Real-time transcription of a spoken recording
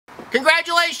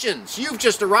Congratulations! You've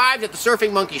just arrived at the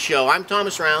Surfing Monkey Show. I'm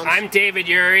Tahmus Rounds. I'm David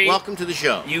Urey. Welcome to the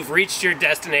show. You've reached your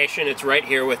destination. It's right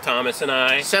here with Tahmus and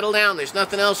I. Settle down. There's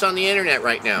nothing else on the internet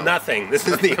right now. Nothing. This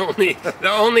is the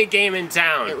only game in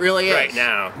town. It really is. Right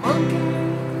now.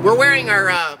 We're wearing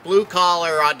our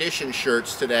blue-collar audition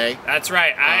shirts today. That's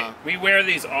right. We wear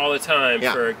these all the time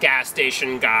for gas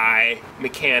station guy,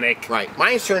 mechanic. Right.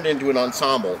 Mine's turned into an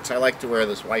ensemble because I like to wear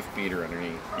this wife beater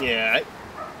underneath. Yeah.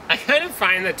 I kind of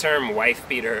find the term wife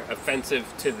beater offensive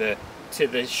to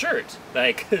the shirt.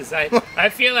 Like, 'cause I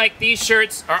feel like these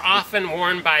shirts are often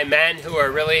worn by men who are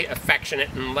really affectionate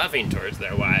and loving towards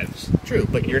their wives. True,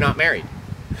 but you're not married.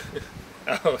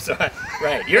 Oh, so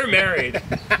right, you're married.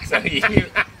 So you,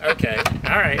 okay,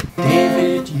 all right.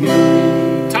 David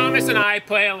Urey. Tahmus and I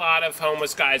play a lot of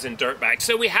homeless guys and dirtbags,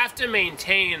 so we have to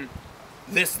maintain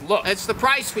this look. It's the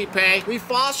price we pay. We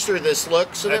foster this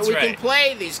look so that we can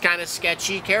play these kind of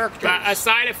sketchy characters. But a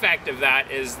side effect of that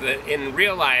is that in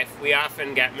real life, we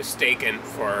often get mistaken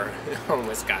for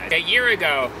homeless guys. A year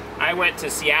ago, I went to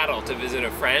Seattle to visit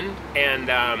a friend, and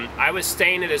I was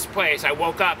staying at his place. I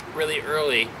woke up really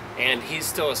early, and he's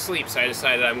still asleep, so I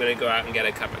decided I'm going to go out and get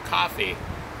a cup of coffee.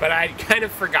 But I'd kind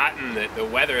of forgotten that the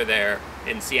weather there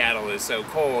in Seattle is so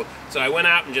cold, so I went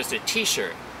out in just a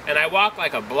t-shirt. And I walk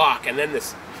like a block, and then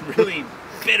this really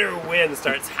bitter wind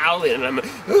starts howling, and I'm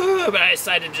like, but I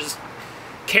decided to just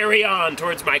carry on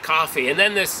towards my coffee. And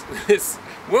then this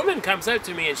woman comes up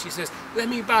to me, and she says, "Let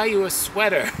me buy you a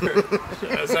sweater."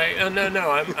 I was like, "Oh,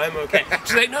 no, I'm okay."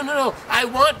 She's like, "No, I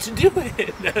want to do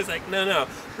it." And I was like, "No,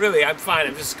 really, I'm fine.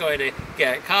 I'm just going to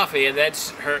get coffee." And then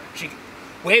she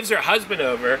waves her husband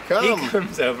over. He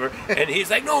comes over, and he's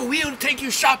like, "No, we'll take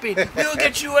you shopping. We'll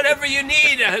get you whatever you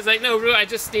need." I was like, "No, really, I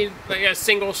just need like a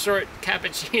single short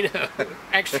cappuccino,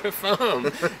 extra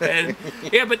foam." And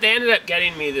yeah, but they ended up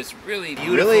getting me this really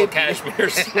beautiful cashmere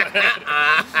sweater.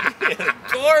 Yeah,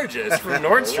 gorgeous, from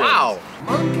Nordstrom. Wow.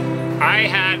 I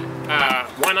had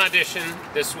one audition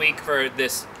this week for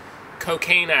this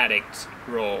cocaine addict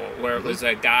role, where it was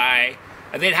a guy.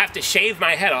 They'd have to shave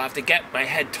my head. I'll have to get my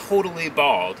head totally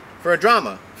bald. For a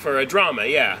drama? For a drama,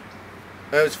 yeah.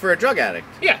 It was for a drug addict?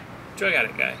 Yeah, drug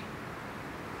addict guy.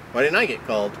 Why didn't I get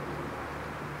called?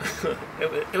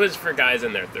 It was for guys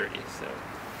in their 30s, so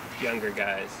younger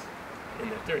guys in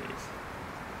their 30s.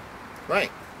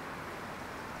 Right.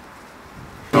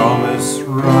 Tahmus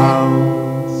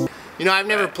Rounds. You know, I've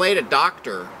never played a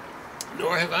doctor.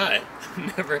 Nor have I.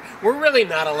 Never. We're really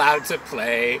not allowed to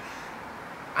play.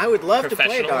 I would love to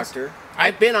play a doctor.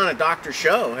 I've been on a doctor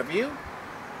show. Have you?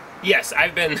 Yes,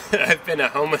 I've been a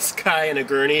homeless guy in a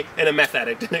gurney and a meth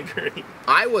addict in a gurney.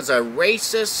 I was a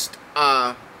racist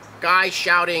guy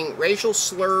shouting racial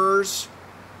slurs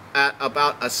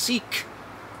about a Sikh.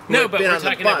 No, but we're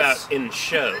talking about in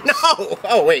shows. No.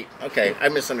 Oh wait. Okay, I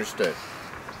misunderstood.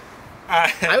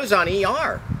 I was on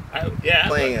ER. Yeah.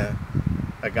 Playing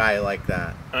a guy like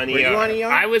that. On Were you on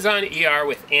ER? I was on ER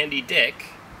with Andy Dick.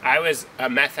 I was a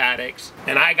meth addict,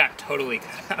 and I got totally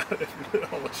cut out of the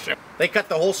whole show. They cut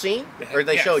the whole scene? Or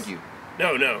they showed you?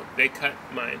 No, they cut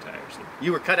my entire scene.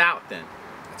 You were cut out then?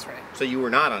 That's right. So you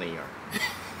were not on ER?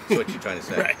 That's what you're trying to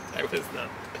say. Right, I was not.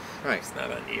 Right. I was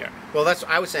not on ER. Well,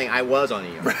 I was saying I was on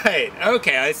ER. Right,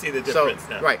 okay, I see the difference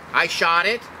now. Right, I shot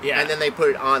it, and then they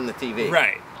put it on the TV.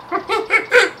 Right.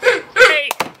 Hey,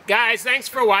 guys, thanks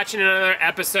for watching another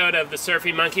episode of The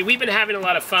Surfing Monkey. We've been having a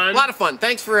lot of fun. A lot of fun.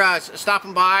 Thanks for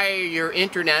stopping by your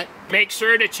internet. Make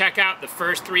sure to check out the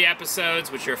first 3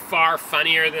 episodes, which are far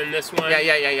funnier than this one.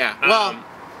 Yeah. Well,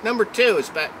 number 2 is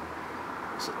back.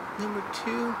 Is it number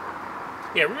 2?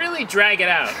 Yeah, really drag it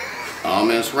out.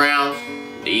 Tahmus Rounds,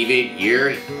 David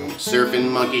Urey,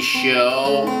 Surfing Monkey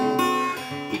Show.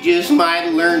 You just might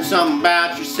learn something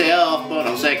about yourself, but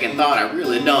on second thought, I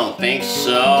really don't think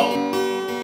so.